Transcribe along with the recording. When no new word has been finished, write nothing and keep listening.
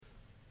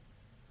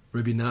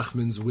Rebbe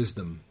Nachman's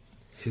wisdom,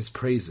 his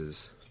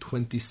praises,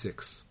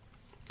 26.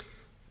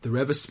 The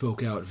Rebbe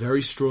spoke out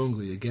very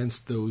strongly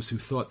against those who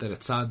thought that a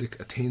tzaddik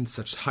attained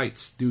such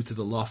heights due to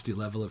the lofty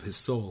level of his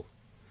soul.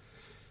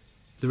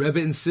 The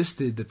Rebbe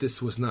insisted that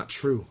this was not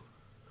true,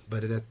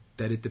 but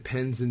that it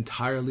depends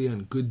entirely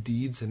on good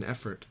deeds and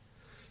effort.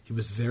 He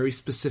was very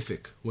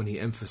specific when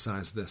he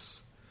emphasized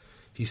this.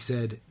 He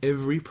said,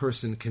 every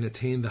person can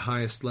attain the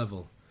highest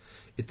level.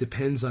 It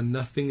depends on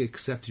nothing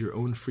except your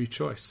own free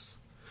choice.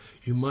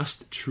 You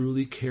must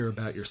truly care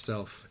about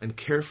yourself and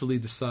carefully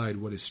decide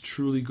what is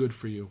truly good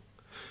for you,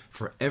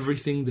 for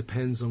everything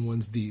depends on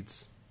one's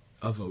deeds.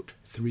 Avot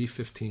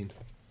 3:15.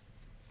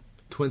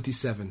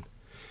 27.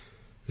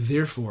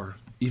 Therefore,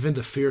 even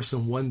the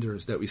fearsome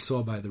wonders that we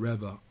saw by the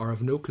Rebbe are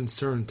of no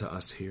concern to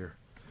us here.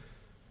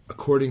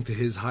 According to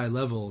his high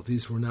level,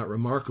 these were not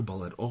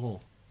remarkable at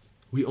all.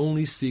 We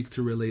only seek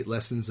to relate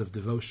lessons of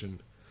devotion,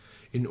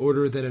 in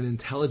order that an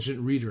intelligent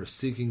reader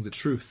seeking the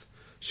truth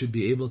should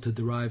be able to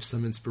derive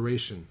some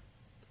inspiration.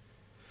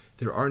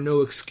 There are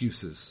no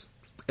excuses.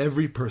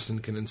 Every person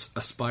can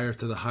aspire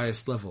to the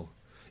highest level,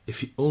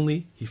 if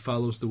he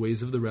follows the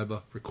ways of the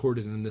Rebbe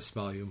recorded in this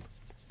volume.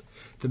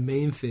 The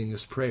main thing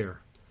is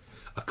prayer.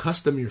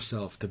 Accustom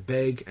yourself to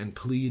beg and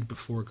plead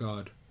before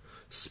God.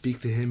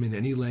 Speak to Him in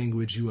any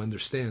language you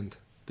understand.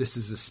 This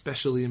is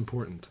especially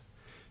important.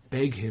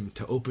 Beg Him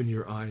to open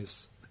your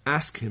eyes.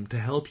 Ask Him to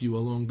help you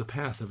along the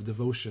path of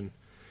devotion.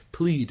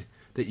 Plead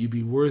that you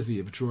be worthy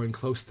of drawing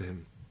close to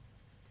Him.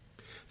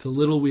 The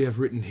little we have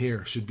written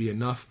here should be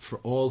enough for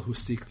all who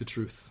seek the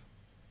truth.